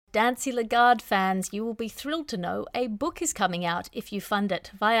Dancy Lagarde fans, you will be thrilled to know a book is coming out if you fund it.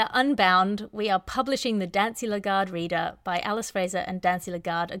 Via Unbound, we are publishing The Dancy Lagarde Reader by Alice Fraser and Dancy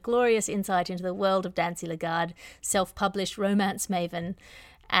Lagarde, a glorious insight into the world of Dancy Lagarde, self-published romance maven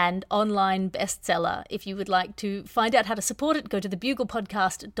and online bestseller. If you would like to find out how to support it, go to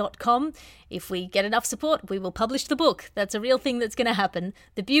thebuglepodcast.com. If we get enough support, we will publish the book. That's a real thing that's going to happen.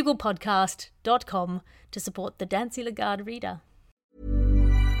 Thebuglepodcast.com to support The Dancy Lagarde Reader.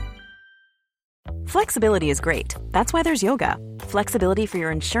 Flexibility is great. That's why there's yoga. Flexibility for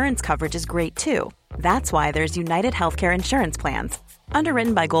your insurance coverage is great too. That's why there's United Healthcare Insurance Plans.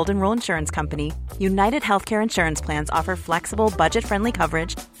 Underwritten by Golden Rule Insurance Company, United Healthcare Insurance Plans offer flexible, budget-friendly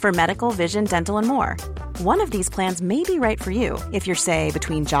coverage for medical, vision, dental, and more. One of these plans may be right for you if you're, say,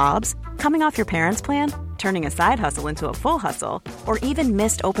 between jobs, coming off your parents' plan, turning a side hustle into a full hustle, or even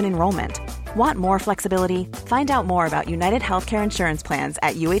missed open enrollment. Want more flexibility? Find out more about United Healthcare Insurance Plans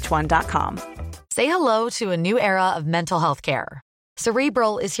at uh1.com. Say hello to a new era of mental health care.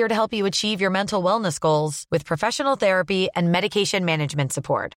 Cerebral is here to help you achieve your mental wellness goals with professional therapy and medication management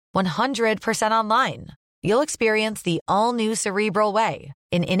support. 100% online. You'll experience the all-new Cerebral Way,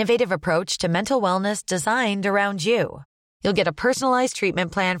 an innovative approach to mental wellness designed around you. You'll get a personalized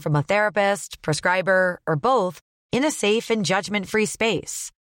treatment plan from a therapist, prescriber, or both in a safe and judgment-free space.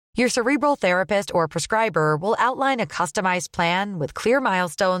 Your Cerebral therapist or prescriber will outline a customized plan with clear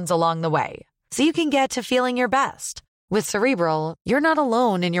milestones along the way, so you can get to feeling your best. With Cerebral, you're not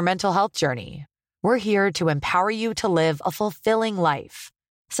alone in your mental health journey. We're here to empower you to live a fulfilling life.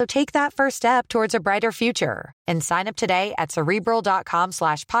 So take that first step towards a brighter future and sign up today at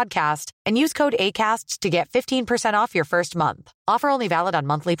Cerebral.com/podcast and use code ACAST to get 15% off your first month. Offer only valid on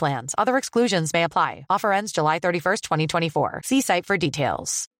monthly plans. Other exclusions may apply. Offer ends July 31st, 2024. See site for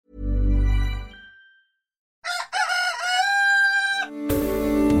details.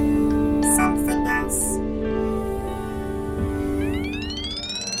 Something else.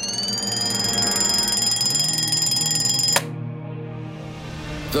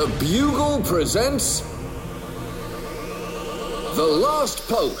 The Bugle presents The Last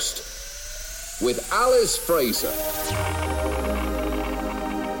Post with Alice Fraser.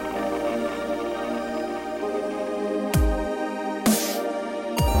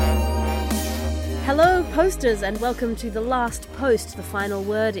 Hello, posters, and welcome to The Last Post, the final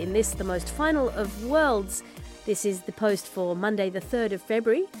word in this, the most final of worlds. This is the post for Monday, the 3rd of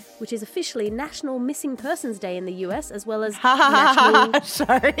February, which is officially National Missing Persons Day in the US, as well as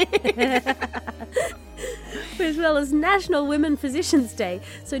National Women Physicians Day.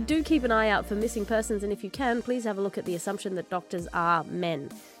 So do keep an eye out for missing persons, and if you can, please have a look at the assumption that doctors are men,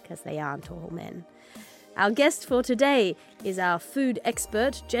 because they aren't all men. Our guest for today is our food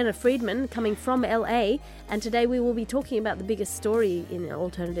expert, Jenna Friedman, coming from LA, and today we will be talking about the biggest story in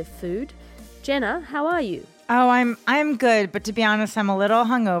alternative food. Jenna, how are you? Oh, I'm good, but to be honest, I'm a little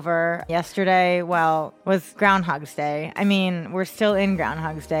hungover. Yesterday, was Groundhog's Day. I mean, we're still in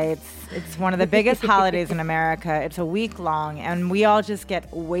Groundhog's Day. It's one of the biggest holidays in America. It's a week long, and we all just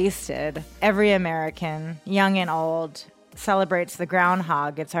get wasted. Every American, young and old, celebrates the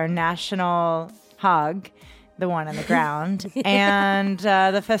groundhog. It's our national hog, the one in the ground. And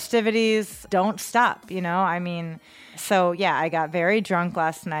the festivities don't stop, I mean, so yeah, I got very drunk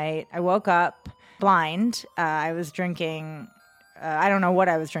last night. I woke up blind. I was drinking, I don't know what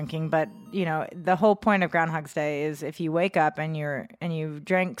I was drinking, but the whole point of Groundhog's Day is if you wake up and you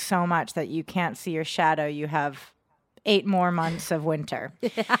drink so much that you can't see your shadow, you have 8 more months of winter.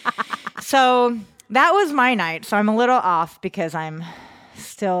 So that was my night. So I'm a little off because I'm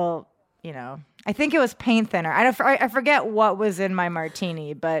still, I think it was paint thinner. I forget what was in my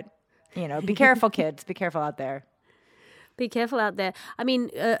martini, but be careful, kids. Be careful out there. Be careful out there. I mean,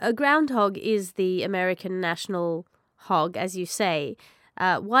 a groundhog is the American national hog, as you say.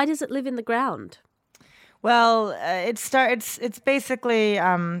 Why does it live in the ground? Well, it's basically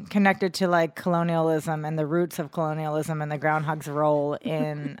connected to like colonialism and the roots of colonialism and the groundhog's role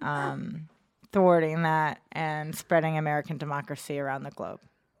in thwarting that and spreading American democracy around the globe.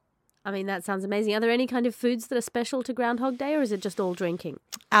 I mean, that sounds amazing. Are there any kind of foods that are special to Groundhog Day, or is it just all drinking?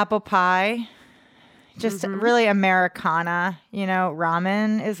 Apple pie. Just really Americana,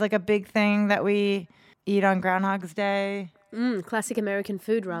 ramen is like a big thing that we eat on Groundhog's Day. Classic American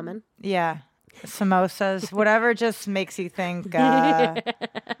food, ramen. Yeah. Samosas, whatever just makes you think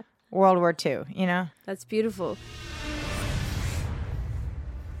World War II, That's beautiful.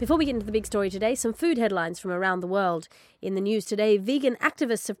 Before we get into the big story today, some food headlines from around the world. In the news today, vegan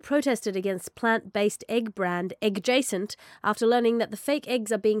activists have protested against plant-based egg brand Eggjacent after learning that the fake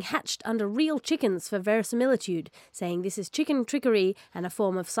eggs are being hatched under real chickens for verisimilitude, saying this is chicken trickery and a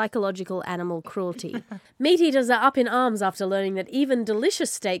form of psychological animal cruelty. Meat eaters are up in arms after learning that even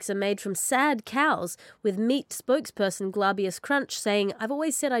delicious steaks are made from sad cows, with meat spokesperson Glabius Crunch saying, "I've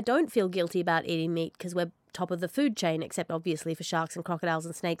always said I don't feel guilty about eating meat because we're top of the food chain, except obviously for sharks and crocodiles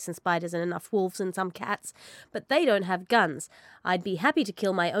and snakes and spiders and enough wolves and some cats. But they don't have guns. I'd be happy to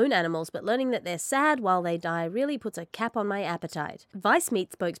kill my own animals, but learning that they're sad while they die really puts a cap on my appetite." Vice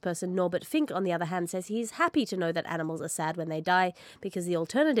Meat spokesperson Norbert Fink, on the other hand, says he is happy to know that animals are sad when they die, because the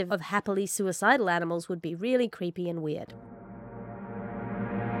alternative of happily suicidal animals would be really creepy and weird.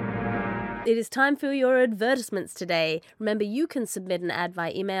 It is time for your advertisements today. Remember, you can submit an ad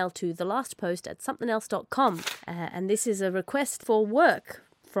via email to thelastpost@somethingelse.com. And this is a request for work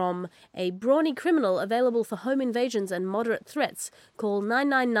from a brawny criminal available for home invasions and moderate threats. Call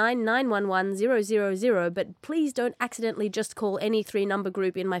 999-911-000, but please don't accidentally just call any 3-number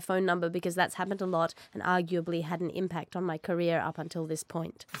group in my phone number, because that's happened a lot and arguably had an impact on my career up until this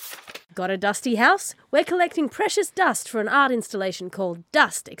point. Got a dusty house? We're collecting precious dust for an art installation called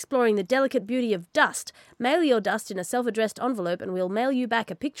Dust, exploring the delicate beauty of dust. Mail your dust in a self-addressed envelope and we'll mail you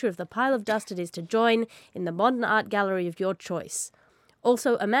back a picture of the pile of dust it is to join in the modern art gallery of your choice.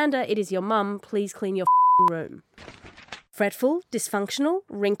 Also, Amanda, it is your mum. Please clean your room. Fretful? Dysfunctional?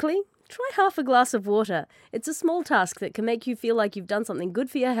 Wrinkly? Try half a glass of water. It's a small task that can make you feel like you've done something good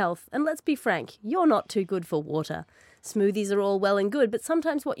for your health, and let's be frank, you're not too good for water. Smoothies are all well and good, but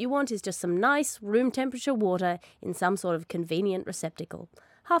sometimes what you want is just some nice, room-temperature water in some sort of convenient receptacle.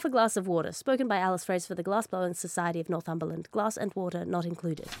 Half a glass of water, spoken by Alice Fraser for the Glassblowing Society of Northumberland. Glass and water not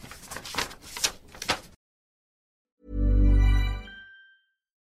included.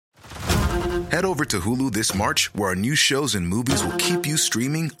 Head over to Hulu this March, where our new shows and movies will keep you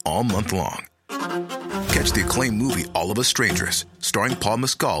streaming all month long. Catch the acclaimed movie All of Us Strangers, starring Paul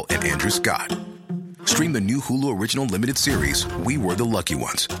Mescal and Andrew Scott. Stream the new Hulu original limited series We Were the Lucky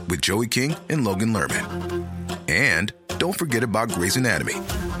Ones with Joey King and Logan Lerman. And don't forget about Grey's Anatomy.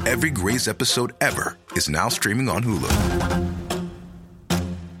 Every Grey's episode ever is now streaming on Hulu.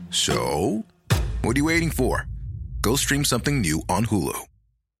 So, what are you waiting for? Go stream something new on Hulu.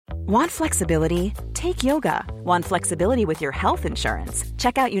 Want flexibility? Take yoga. Want flexibility with your health insurance?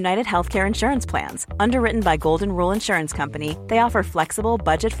 Check out United Healthcare Insurance Plans. Underwritten by Golden Rule Insurance Company, they offer flexible,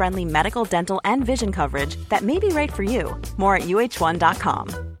 budget-friendly medical, dental, and vision coverage that may be right for you. More at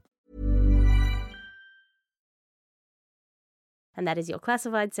uh1.com. And that is your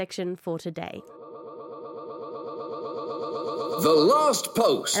classified section for today. The Last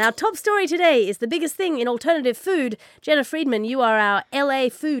Post. And our top story today is the biggest thing in alternative food. Jenna Friedman, you are our LA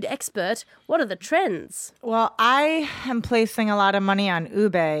food expert. What are the trends? Well, I am placing a lot of money on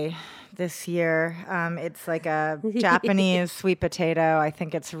ube this year. It's like a Japanese sweet potato. I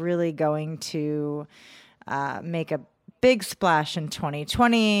think it's really going to make a big splash in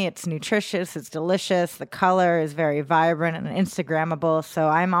 2020. It's nutritious. It's delicious. The color is very vibrant and Instagrammable. So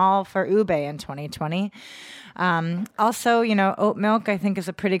I'm all for ube in 2020. Also, oat milk, I think, is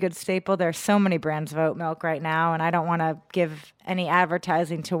a pretty good staple. There are so many brands of oat milk right now, and I don't want to give any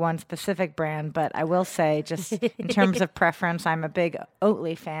advertising to one specific brand, but I will say, just in terms of preference, I'm a big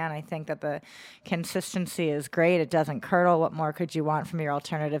Oatly fan. I think that the consistency is great. It doesn't curdle. What more could you want from your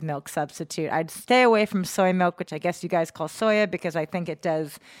alternative milk substitute? I'd stay away from soy milk, which I guess you guys call soya, because I think it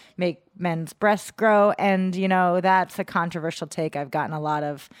does make men's breasts grow, and, that's a controversial take. I've gotten a lot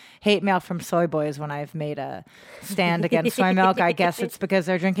of hate mail from soy boys when I've made a stand against soy milk. I guess it's because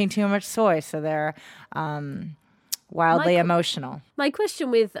they're drinking too much soy, so they're wildly emotional. My question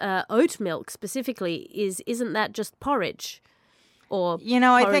with oat milk specifically isn't that just porridge? Or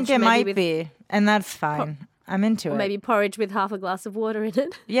I think it might be, and that's fine. I'm into it. Or maybe porridge with half a glass of water in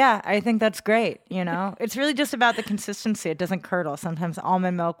it. Yeah, I think that's great, It's really just about the consistency. It doesn't curdle. Sometimes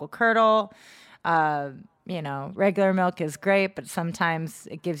almond milk will curdle. Regular milk is great, but sometimes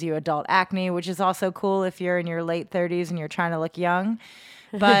it gives you adult acne, which is also cool if you're in your late 30s and you're trying to look young.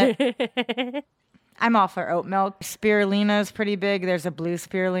 But I'm all for oat milk. Spirulina is pretty big. There's a blue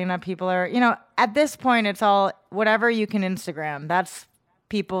spirulina. People are, at this point, it's all whatever you can Instagram. That's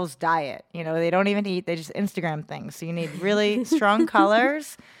people's diet. They don't even eat. They just Instagram things. So you need really strong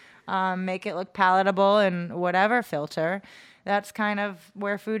colors, make it look palatable in whatever filter. That's kind of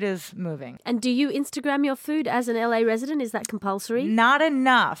where food is moving. And do you Instagram your food as an LA resident? Is that compulsory? Not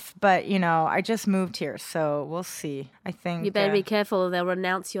enough, but, I just moved here, so we'll see. I think you better be careful or they'll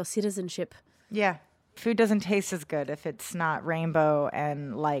renounce your citizenship. Yeah. Food doesn't taste as good if it's not rainbow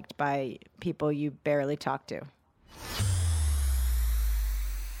and liked by people you barely talk to.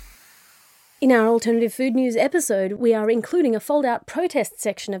 In our alternative food news episode, we are including a fold-out protest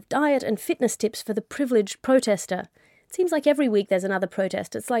section of diet and fitness tips for the privileged protester. It seems like every week there's another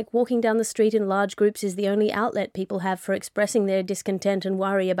protest. It's like walking down the street in large groups is the only outlet people have for expressing their discontent and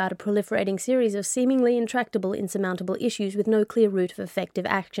worry about a proliferating series of seemingly intractable, insurmountable issues with no clear route of effective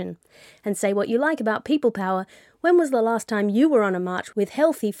action. And say what you like about people power, when was the last time you were on a march with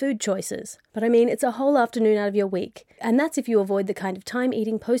healthy food choices? But I mean, it's a whole afternoon out of your week. And that's if you avoid the kind of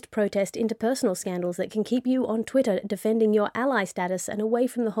time-eating post-protest interpersonal scandals that can keep you on Twitter defending your ally status and away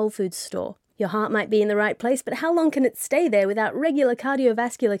from the Whole Foods store. Your heart might be in the right place, but how long can it stay there without regular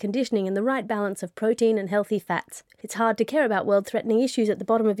cardiovascular conditioning and the right balance of protein and healthy fats? It's hard to care about world-threatening issues at the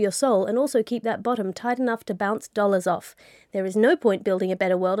bottom of your soul and also keep that bottom tight enough to bounce dollars off. There is no point building a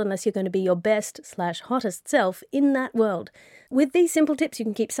better world unless you're going to be your best/hottest self in that world. With these simple tips, you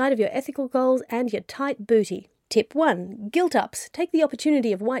can keep sight of your ethical goals and your tight booty. Tip 1. Guilt ups. Take the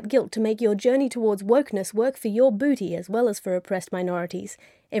opportunity of white guilt to make your journey towards wokeness work for your booty as well as for oppressed minorities.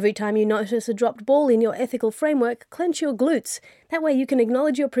 Every time you notice a dropped ball in your ethical framework, clench your glutes. That way you can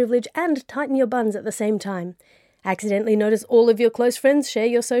acknowledge your privilege and tighten your buns at the same time. Accidentally notice all of your close friends share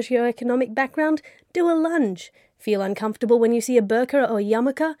your socioeconomic background? Do a lunge. Feel uncomfortable when you see a burqa or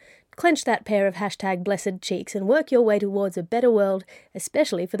yarmulke? Clench that pair of #blessed cheeks and work your way towards a better world,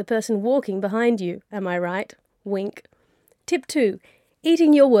 especially for the person walking behind you. Am I right? Wink. Tip 2.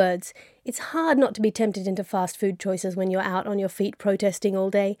 Eating your words. It's hard not to be tempted into fast food choices when you're out on your feet protesting all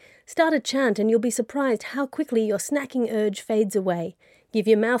day. Start a chant and you'll be surprised how quickly your snacking urge fades away. Give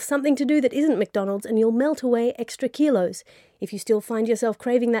your mouth something to do that isn't McDonald's and you'll melt away extra kilos. If you still find yourself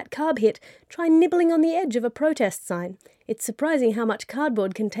craving that carb hit, try nibbling on the edge of a protest sign. It's surprising how much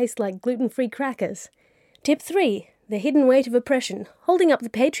cardboard can taste like gluten-free crackers. Tip 3. The hidden weight of oppression. Holding up the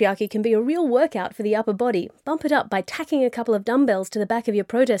patriarchy can be a real workout for the upper body. Bump it up by tacking a couple of dumbbells to the back of your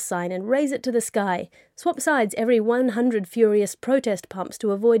protest sign and raise it to the sky. Swap sides every 100 furious protest pumps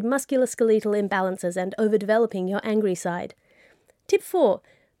to avoid musculoskeletal imbalances and overdeveloping your angry side. Tip 4.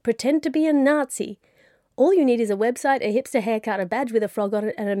 Pretend to be a Nazi. All you need is a website, a hipster haircut, a badge with a frog on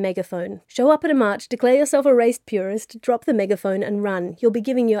it, and a megaphone. Show up at a march, declare yourself a race purist, drop the megaphone and run. You'll be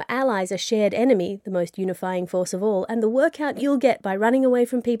giving your allies a shared enemy, the most unifying force of all, and the workout you'll get by running away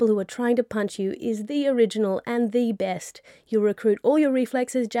from people who are trying to punch you is the original and the best. You'll recruit all your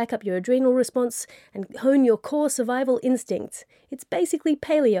reflexes, jack up your adrenal response, and hone your core survival instincts. It's basically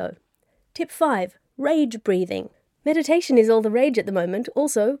paleo. Tip 5. Rage breathing. Meditation is all the rage at the moment.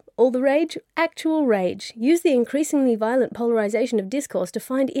 Also, all the rage, actual rage. Use the increasingly violent polarization of discourse to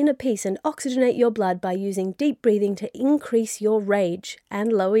find inner peace and oxygenate your blood by using deep breathing to increase your rage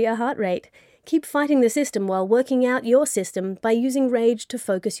and lower your heart rate. Keep fighting the system while working out your system by using rage to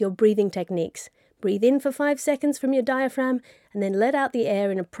focus your breathing techniques. Breathe in for 5 seconds from your diaphragm and then let out the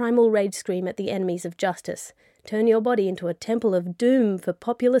air in a primal rage scream at the enemies of justice. Turn your body into a temple of doom for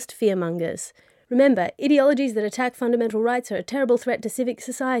populist fearmongers. Remember, ideologies that attack fundamental rights are a terrible threat to civic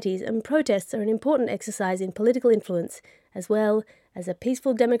societies, and protests are an important exercise in political influence, as well as a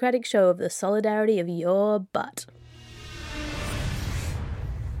peaceful democratic show of the solidarity of your butt.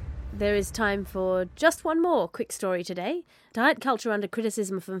 There is time for just one more quick story today. Diet culture under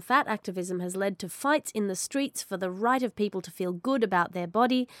criticism from fat activism has led to fights in the streets for the right of people to feel good about their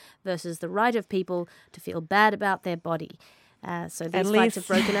body versus the right of people to feel bad about their body. So these fights have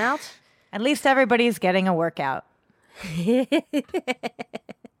broken out. At least everybody's getting a workout. We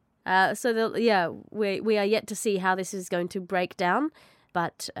are yet to see how this is going to break down,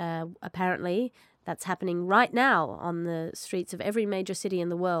 but apparently that's happening right now on the streets of every major city in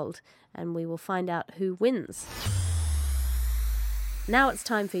the world, and we will find out who wins. Now it's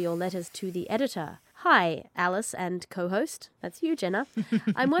time for your letters to the editor. Hi, Alice and co-host. That's you, Jenna.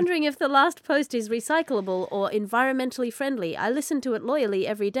 I'm wondering if the last post is recyclable or environmentally friendly. I listen to it loyally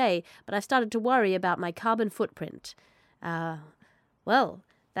every day, but I've started to worry about my carbon footprint. Well,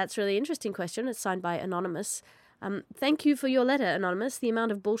 that's a really interesting question. It's signed by Anonymous. Thank you for your letter, Anonymous. The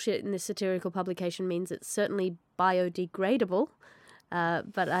amount of bullshit in this satirical publication means it's certainly biodegradable.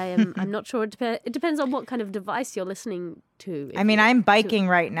 But I'm not sure. It depends on what kind of device you're listening to. I mean, I'm biking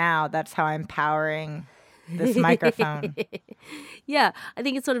right now. That's how I'm powering this microphone. Yeah, I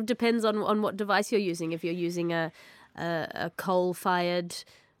think it sort of depends on what device you're using. If you're using a coal-fired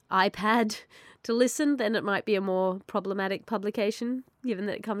iPad to listen, then it might be a more problematic publication, given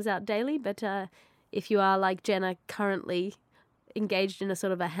that it comes out daily. But if you are like Jenna, currently engaged in a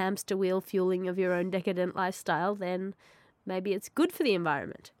sort of a hamster wheel fueling of your own decadent lifestyle, then maybe it's good for the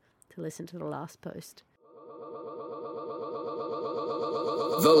environment. to listen to The Last Post.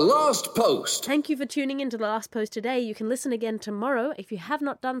 The Last Post. Thank you for tuning in to The Last Post today. You can listen again tomorrow. If you have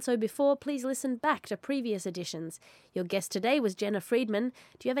not done so before, please listen back to previous editions. Your guest today was Jenna Friedman.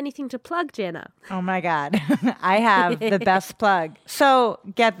 Do you have anything to plug, Jenna? Oh my God. I have the best plug. So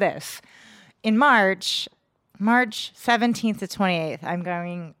get this. In March 17th to 28th, I'm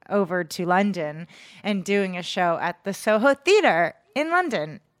going over to London and doing a show at the Soho Theatre in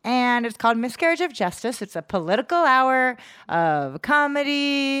London. And it's called Miscarriage of Justice. It's a political hour of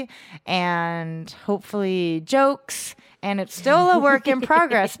comedy and hopefully jokes. And it's still a work in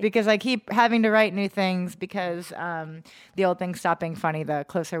progress because I keep having to write new things because the old things stop being funny the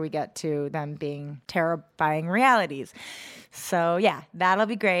closer we get to them being terrifying realities. So yeah, that'll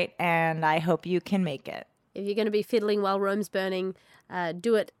be great. And I hope you can make it. If you're going to be fiddling while Rome's burning,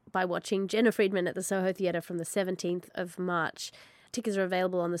 do it by watching Jenna Friedman at the Soho Theatre from the 17th of March. Tickets are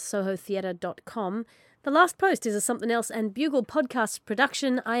available on the sohotheatre.com. The Last Post is a Something Else and Bugle podcast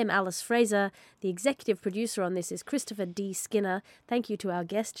production. I am Alice Fraser. The executive producer on this is Christopher D. Skinner. Thank you to our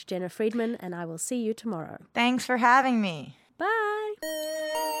guest, Jenna Friedman, and I will see you tomorrow. Thanks for having me. Bye.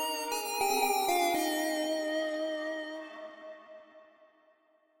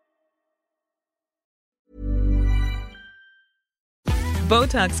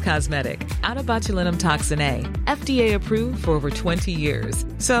 Botox Cosmetic, out of botulinum toxin A, FDA approved for over 20 years.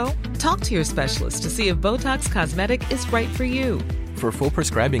 So, talk to your specialist to see if Botox Cosmetic is right for you. For full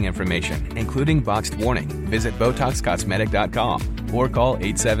prescribing information, including boxed warning, visit BotoxCosmetic.com or call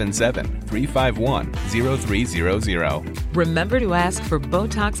 877-351-0300. Remember to ask for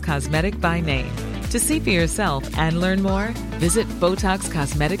Botox Cosmetic by name. To see for yourself and learn more, visit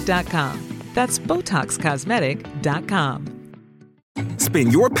BotoxCosmetic.com. That's BotoxCosmetic.com. Spin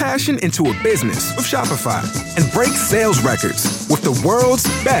your passion into a business with Shopify and break sales records with the world's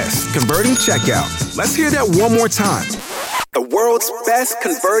best converting checkout. Let's hear that one more time. The world's best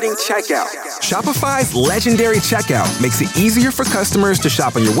converting checkout. Shopify's legendary checkout makes it easier for customers to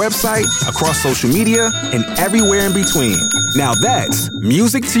shop on your website, across social media, and everywhere in between. Now that's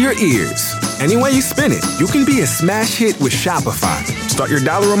music to your ears. Any way you spin it, you can be a smash hit with Shopify. Start your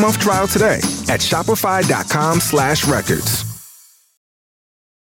 $1 a month trial today at shopify.com/records.